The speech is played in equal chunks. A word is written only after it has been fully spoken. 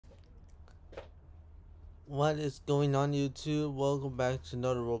What is going on, YouTube? Welcome back to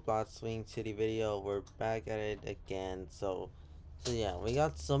another Roblox Swing City video. We're back at it again. So yeah, we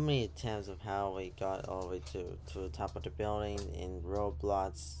got so many attempts of how we got all the way to the top of the building in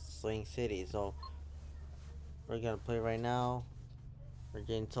Roblox Swing City. So we're gonna play right now. We're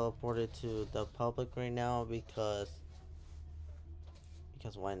getting teleported to the public right now because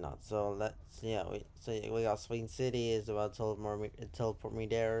why not? So we got Swing City is about to teleport me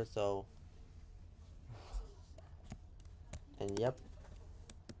there. So and yep,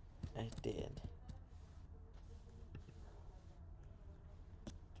 I did.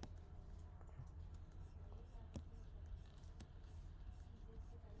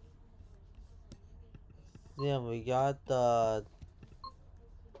 Yeah, we got the.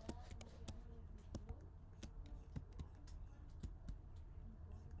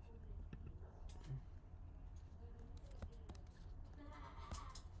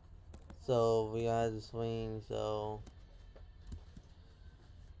 So we got the swing. So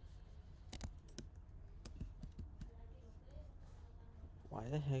why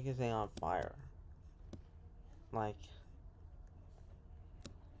the heck is it on fire? Like,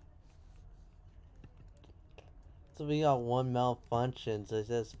 so we got one malfunction. So it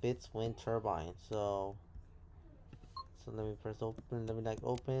says fits wind turbine. So let me press open. Let me like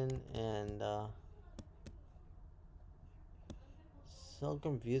open and so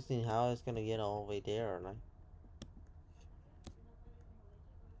confusing how it's gonna get all the way there. Like,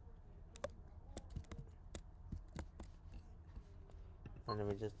 or let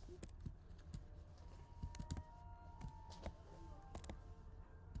me just.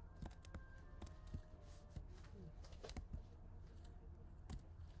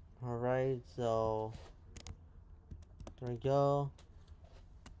 Alright, so there we go.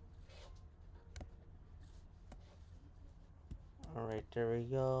 Alright, there we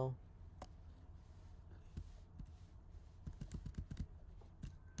go.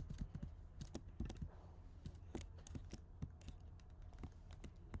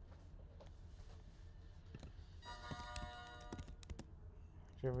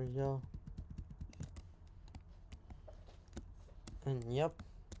 There we go. And yep.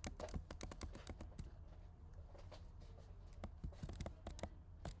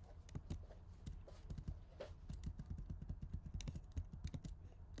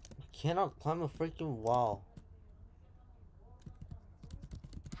 Cannot climb a freaking wall.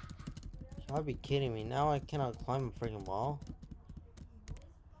 You gotta be kidding me. Now I cannot climb a freaking wall.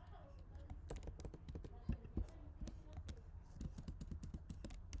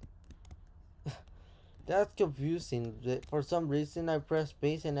 That's confusing. For some reason I pressed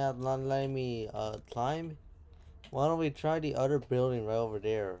space and it's not letting me climb. Why don't we try the other building right over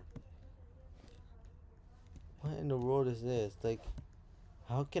there? What in the world is this? Like,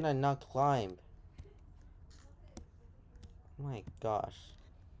 how can I not climb? My gosh.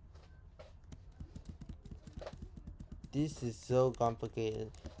 This is so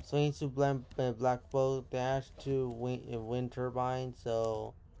complicated. Swing to black bolt, dash to wind turbine.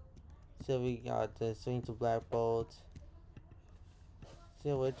 So we got the swing to black bolt.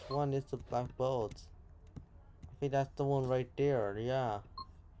 So which one is the black bolt? I think that's the one right there. Yeah.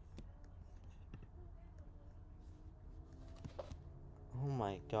 Oh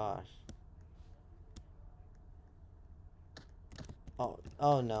my gosh.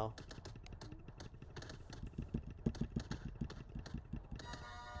 Oh no.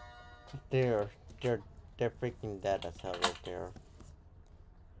 They're they're they're freaking dead as hell right there.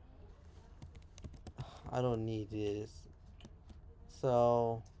 I don't need this.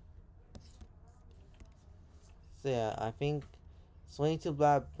 So yeah, I think swing to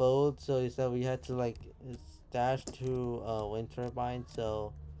black bolt. So you said we had to like dash to wind turbine.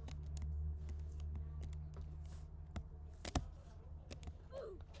 So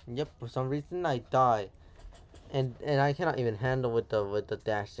yep, for some reason I die, and I cannot even handle with the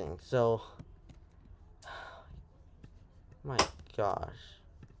dashing. So my gosh,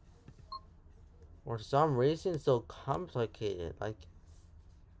 for some reason it's so complicated. Like,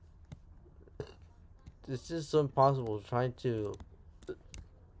 this is so impossible trying to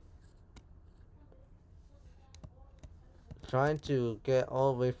get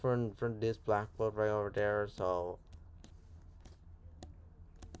all the way from this black bolt right over there. So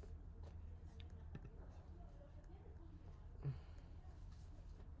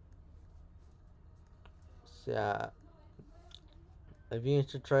yeah, if you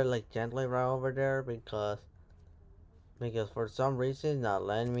should try like gently right over there because for some reason it's not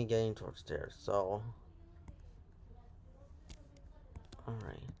letting me getting towards there. So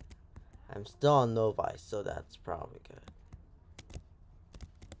alright, I'm still on Novi, so that's probably good.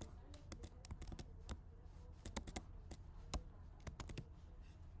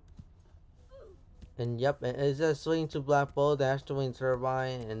 And yep, it says swing to black ball dash to win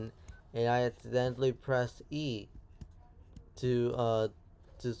turbine, and I accidentally pressed E to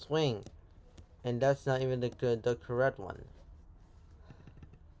swing, and that's not even the correct one.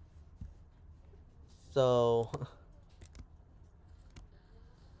 So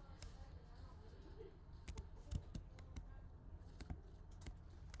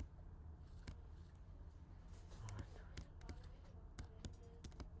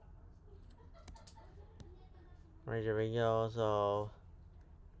right, there we go. So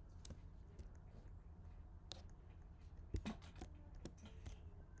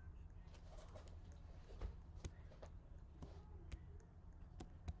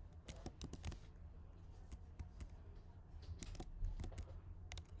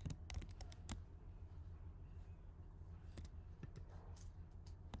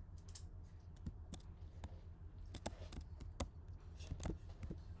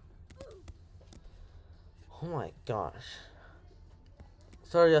oh my gosh.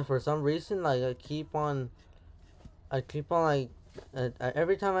 Sorry, for some reason, like I keep on like,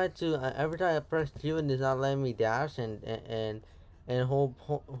 every time every time I press Q and it's not letting me dash, and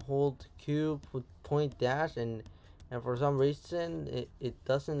hold Q point dash, and for some reason it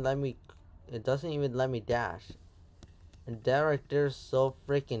doesn't let me, it doesn't even let me dash, and that right there is so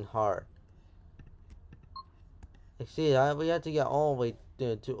freaking hard. Like, see, we have to get all the way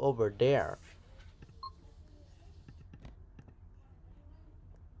to over there.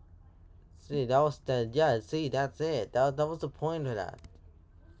 See, that was the, yeah, see, that's it. That was the point of that.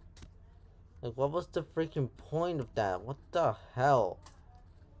 Like, what was the freaking point of that? What the hell?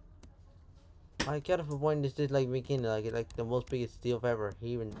 I get it, for point is just like making like the most biggest deal I've ever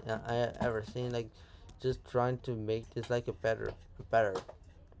even I ever seen. Like, just trying to make this like a better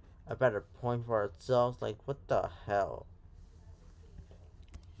point for ourselves. Like, what the hell?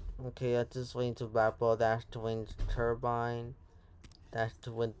 Okay, I just waiting to black ball dash to win turbine. Dash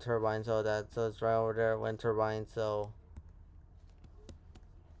to win turbine, so it's right over there, win turbine. So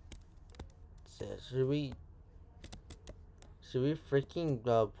should we freaking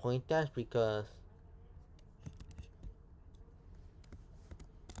point dash, because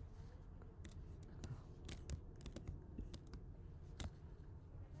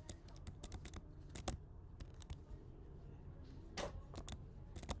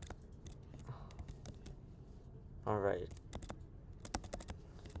alright.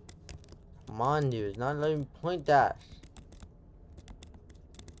 Come on, dude, it's not letting me point dash.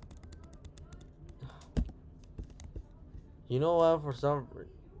 You know what, for some,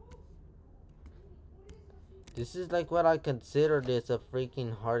 this is like what I consider this a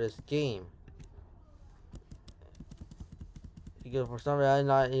freaking hardest game. Because for some reason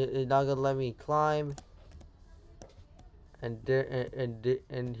it's not gonna let me climb. And there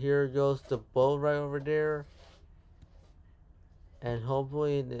and here goes the boat right over there. And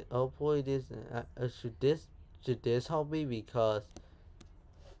hopefully this should this help me, because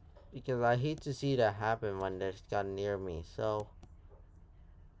I hate to see that happen when there's got near me. So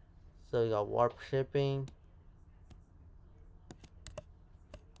we got warp shipping.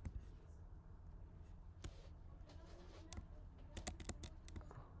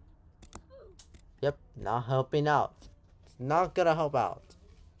 Yep, not helping out. It's not gonna help out.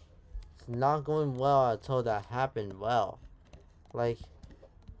 It's not going well until that happened well. Like,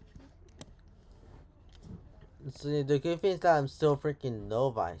 see, the good thing is that I'm still freaking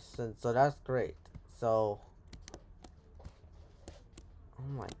novice, and so that's great. So, oh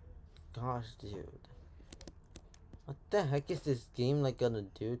my gosh, dude. What the heck is this game like gonna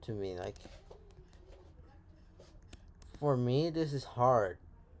do to me? Like, for me, this is hard.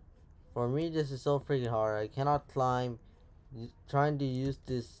 For me, this is so freaking hard. I cannot climb. Trying to use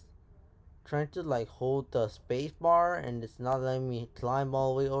this, trying to like hold the space bar, and it's not letting me climb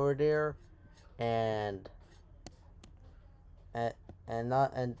all the way over there, and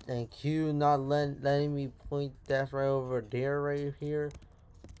Q not letting me point dash right over there, right here,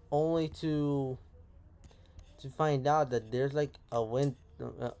 only to find out that there's like a wind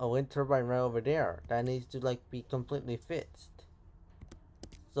turbine right over there that needs to like be completely fixed.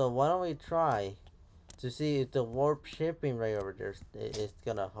 So why don't we try to see if the warp shipping right over there is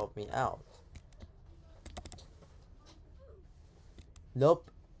gonna help me out.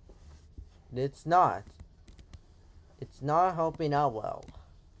 Nope, it's not. It's not helping out well.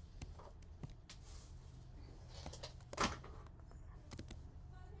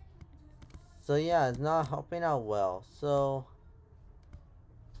 So yeah, it's not helping out well. So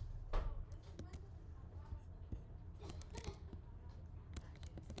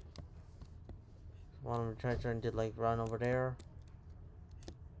I'm trying to like run over there.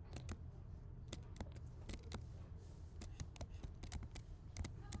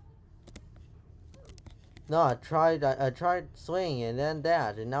 No, I tried swinging and then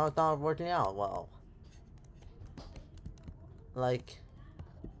that, and now it's not working out well. Like,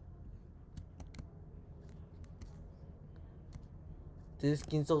 this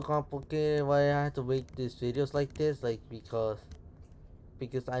game's so complicated. Why I have to make these videos like this? Like, because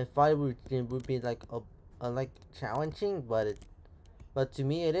I thought it would be like a like challenging, but to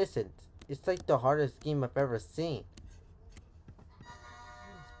me it isn't. It's like the hardest game I've ever seen.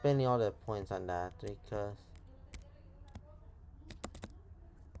 Spending all the points on that because,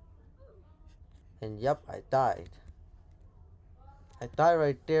 and yep, I died. I died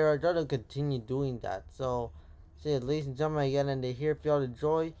right there. I gotta continue doing that. So, yeah, ladies and gentlemen, again, and here, if y'all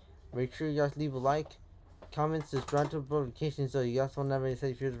enjoy, make sure you guys leave a like, comment, subscribe to notifications so you guys will never miss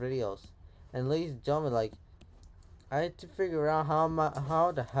any future videos. And ladies and gentlemen, like, I had to figure out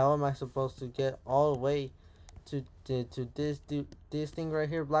how the hell am I supposed to get all the way to this thing right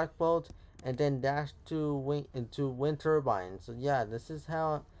here, Black Bolt, and then dash to wind turbine. So yeah, this is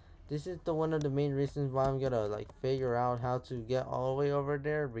the one of the main reasons why I'm gonna like figure out how to get all the way over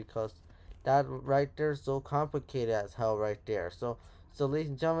there, because that right there is so complicated as hell right there. So ladies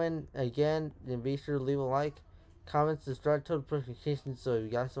and gentlemen, again, be sure to leave a like, comment, subscribe to the notifications so you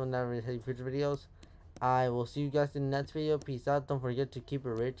guys will never miss any future videos. I will see you guys in the next video. Peace out. Don't forget to keep it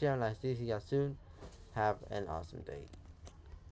rich and I'll see you guys soon. Have an awesome day.